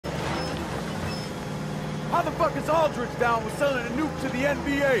How the fuck is Aldrich down with selling a nuke to the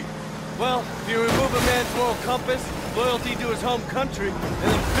NBA? Well, if you remove a man's moral compass, loyalty to his home country, and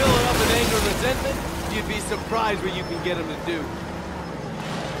then fill it up with anger and resentment, you'd be surprised what you can get him to do.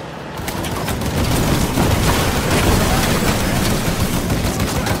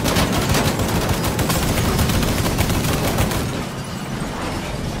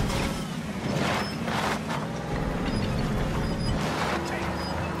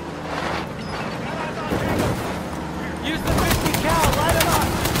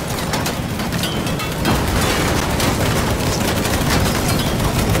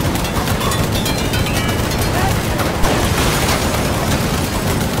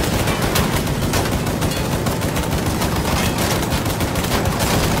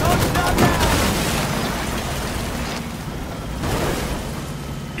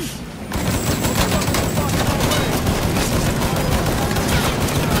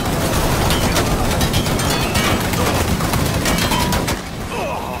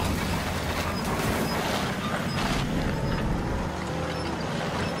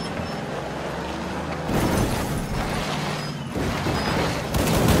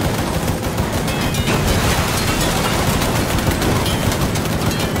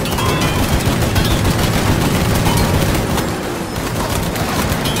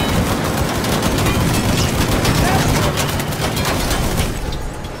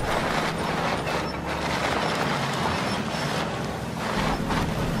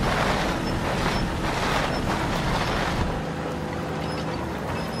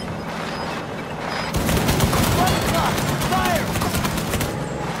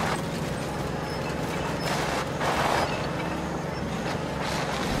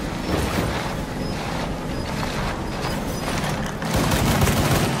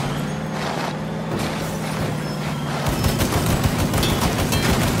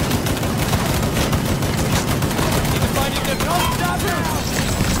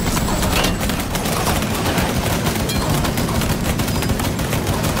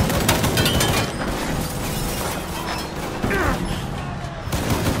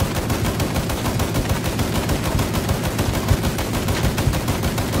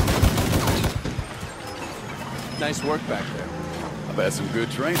 Nice work back there. I've had some good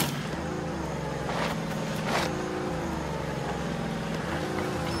training.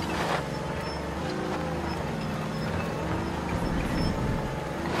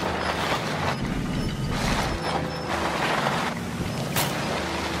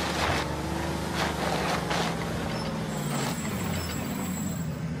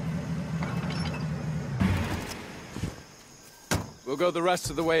 We'll go the rest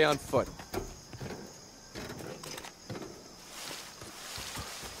of the way on foot.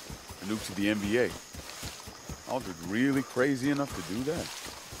 Nuke to the NBA. Aldrich really crazy enough to do that?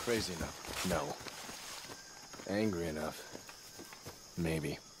 Crazy enough? No. Angry enough?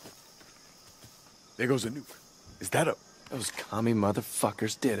 Maybe. There goes a nuke. Is that a... Those commie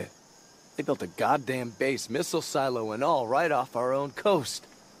motherfuckers did it. They built a goddamn base, missile silo and all, right off our own coast.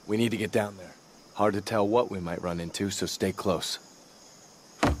 We need to get down there. Hard to tell what we might run into, so stay close.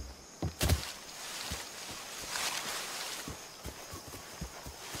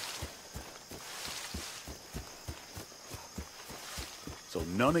 So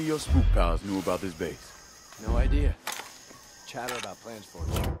none of your spook pals knew about this base? No idea. Chatter about plans for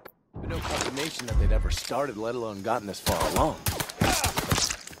it. But no confirmation that they'd ever started, let alone gotten this far along.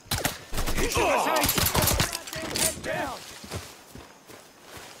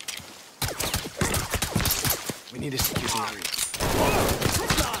 We need to secure the area.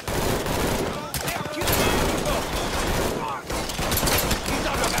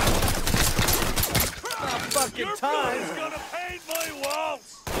 Fucking time! Gonna paint my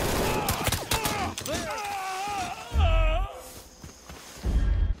walls!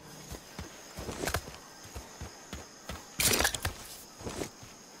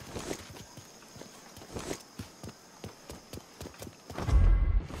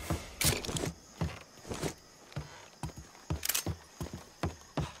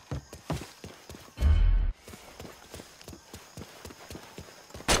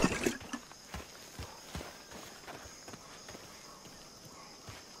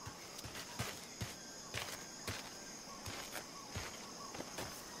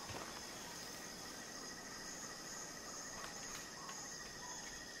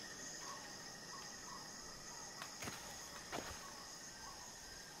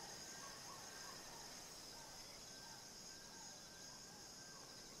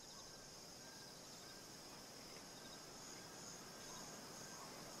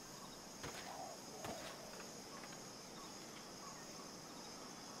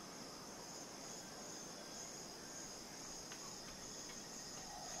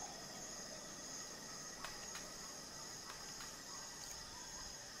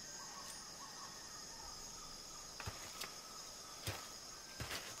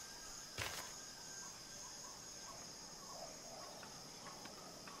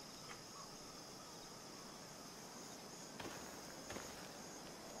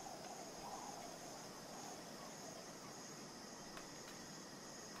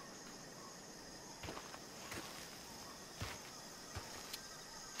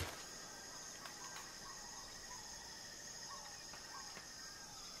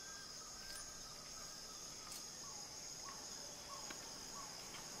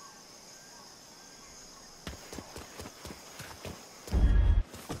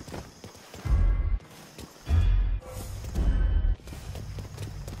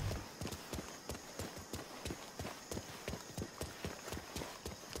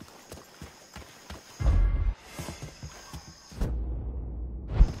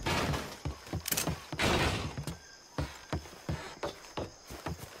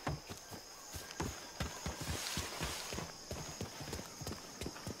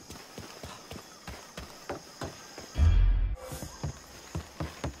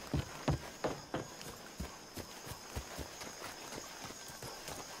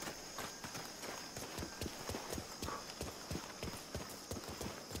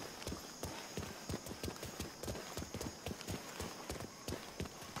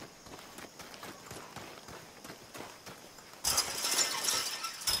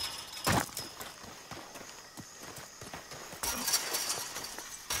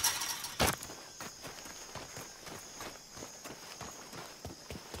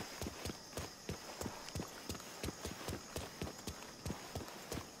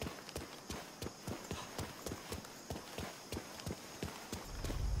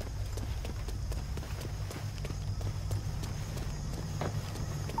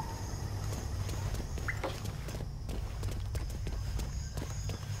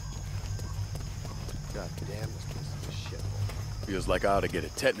 Feels like I ought to get a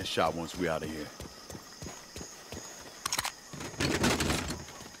tetanus shot once we're out of here.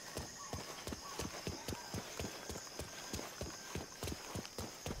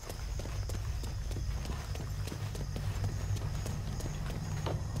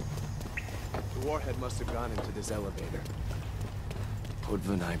 The warhead must have gone into this elevator.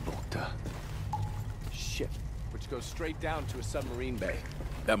 Podvunai Bokta. Shit. Which goes straight down to a submarine bay.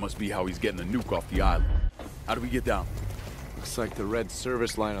 That must be how he's getting the nuke off the island. How do we get down? Looks like the red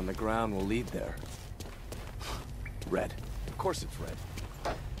service line on the ground will lead there. Red. Of course it's red.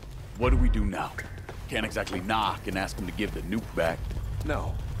 What do we do now? Can't exactly knock and ask him to give the nuke back.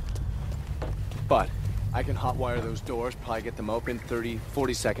 No. But I can hotwire those doors, probably get them open 30,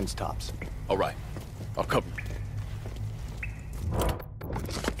 40 seconds tops. All right. I'll cover you.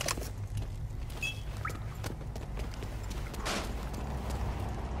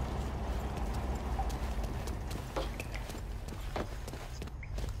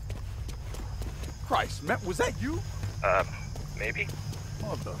 Christ, Matt, was that you? Maybe?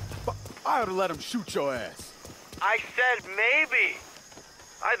 Motherfucker. I ought to let him shoot your ass. I said maybe.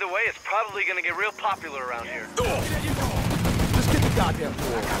 Either way, it's probably gonna get real popular around here. Just get the goddamn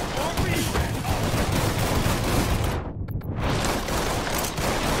door.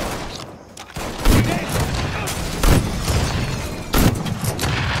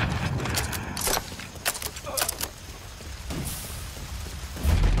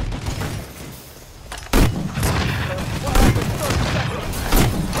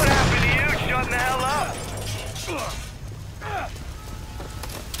 What happened to you? Shutting the hell up?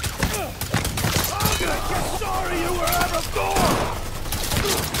 I'm gonna get sorry you were ever born!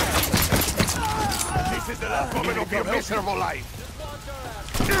 This is the last moment of your miserable life.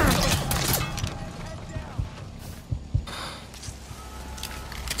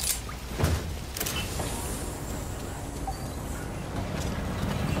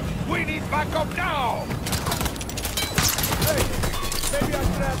 We need backup now! Hey, maybe I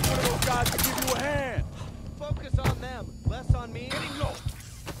should ask one of those guys to give you a hand. Focus on them, less on me. Getting lost.